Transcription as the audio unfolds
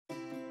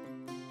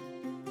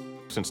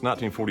Since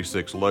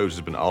 1946, Lowe's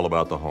has been all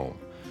about the home.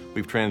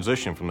 We've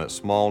transitioned from that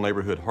small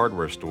neighborhood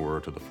hardware store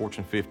to the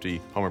Fortune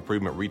 50 home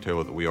improvement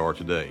retailer that we are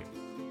today.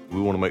 We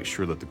want to make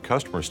sure that the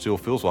customer still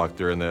feels like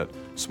they're in that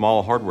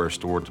small hardware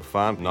store to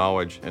find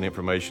knowledge and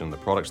information, the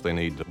products they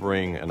need to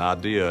bring an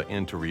idea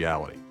into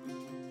reality.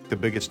 The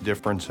biggest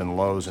difference in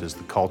Lowe's is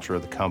the culture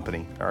of the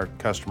company. Our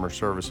customer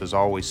service has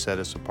always set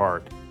us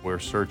apart. We're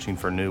searching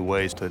for new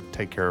ways to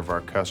take care of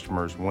our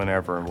customers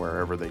whenever and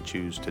wherever they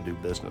choose to do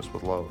business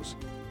with Lowe's.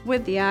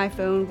 With the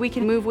iPhone, we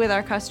can move with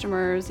our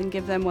customers and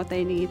give them what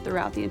they need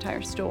throughout the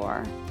entire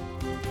store.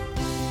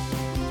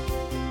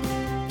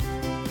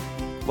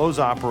 Lowe's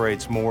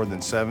operates more than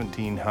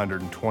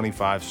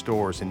 1,725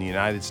 stores in the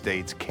United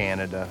States,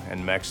 Canada,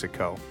 and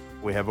Mexico.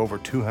 We have over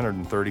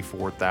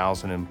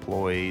 234,000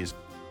 employees.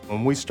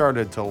 When we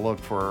started to look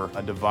for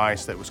a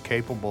device that was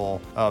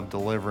capable of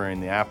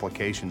delivering the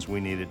applications we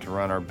needed to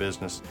run our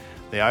business,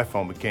 the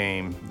iPhone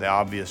became the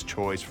obvious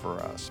choice for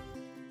us.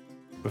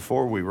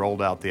 Before we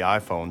rolled out the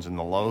iPhones in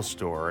the Lowe's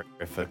store,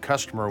 if a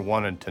customer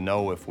wanted to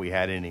know if we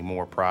had any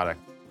more product,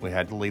 we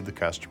had to leave the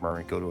customer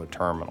and go to a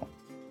terminal.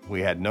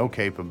 We had no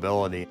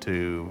capability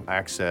to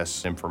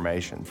access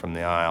information from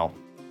the aisle,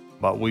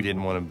 but we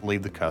didn't want to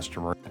leave the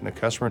customer, and the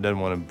customer didn't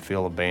want to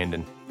feel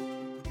abandoned.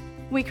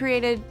 We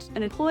created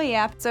an employee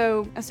app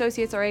so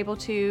associates are able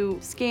to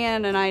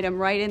scan an item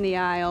right in the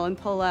aisle and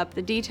pull up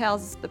the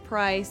details, the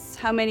price,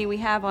 how many we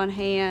have on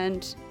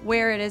hand,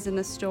 where it is in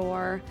the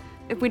store.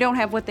 If we don't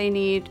have what they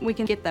need, we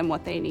can get them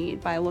what they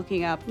need by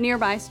looking up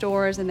nearby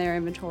stores and their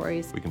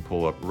inventories. We can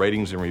pull up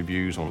ratings and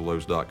reviews on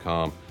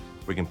Lowe's.com.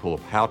 We can pull up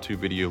how-to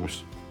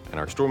videos, and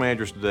our store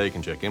managers today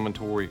can check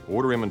inventory,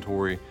 order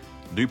inventory,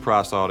 do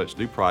price audits,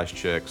 do price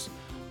checks,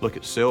 look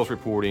at sales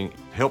reporting,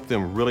 help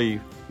them really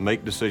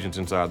make decisions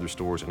inside their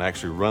stores and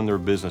actually run their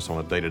business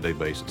on a day-to-day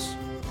basis.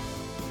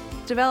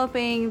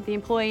 Developing the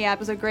employee app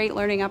was a great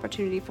learning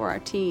opportunity for our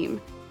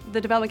team. The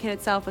development kit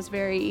itself was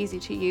very easy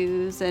to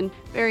use and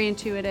very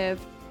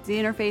intuitive. The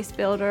interface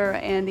builder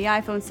and the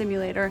iPhone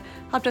simulator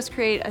helped us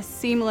create a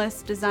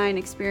seamless design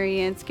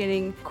experience,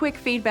 getting quick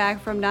feedback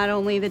from not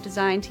only the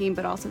design team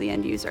but also the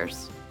end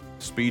users.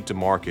 Speed to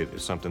market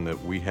is something that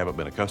we haven't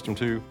been accustomed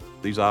to.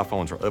 These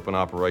iPhones are up and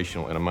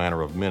operational in a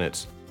matter of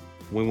minutes.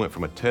 We went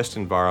from a test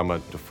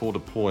environment to full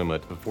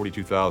deployment of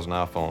 42,000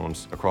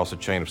 iPhones across a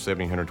chain of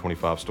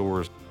 1,725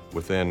 stores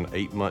within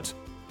 8 months.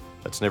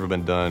 That's never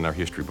been done in our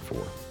history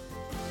before.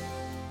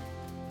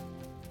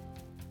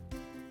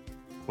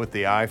 With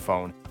the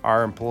iPhone,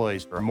 our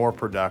employees are more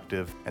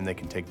productive and they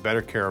can take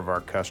better care of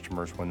our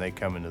customers when they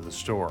come into the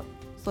store.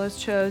 Lowe's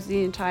chose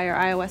the entire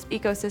iOS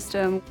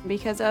ecosystem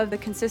because of the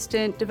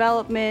consistent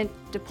development,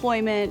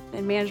 deployment,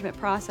 and management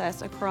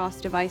process across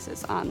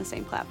devices on the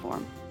same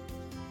platform.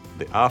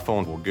 The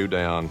iPhone will go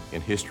down in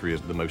history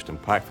as the most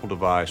impactful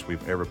device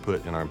we've ever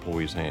put in our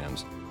employees'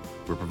 hands.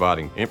 We're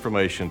providing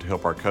information to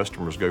help our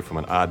customers go from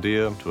an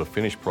idea to a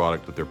finished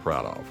product that they're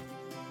proud of.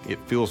 It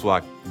feels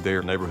like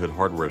their neighborhood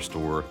hardware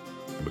store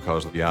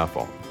because of the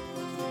iPhone.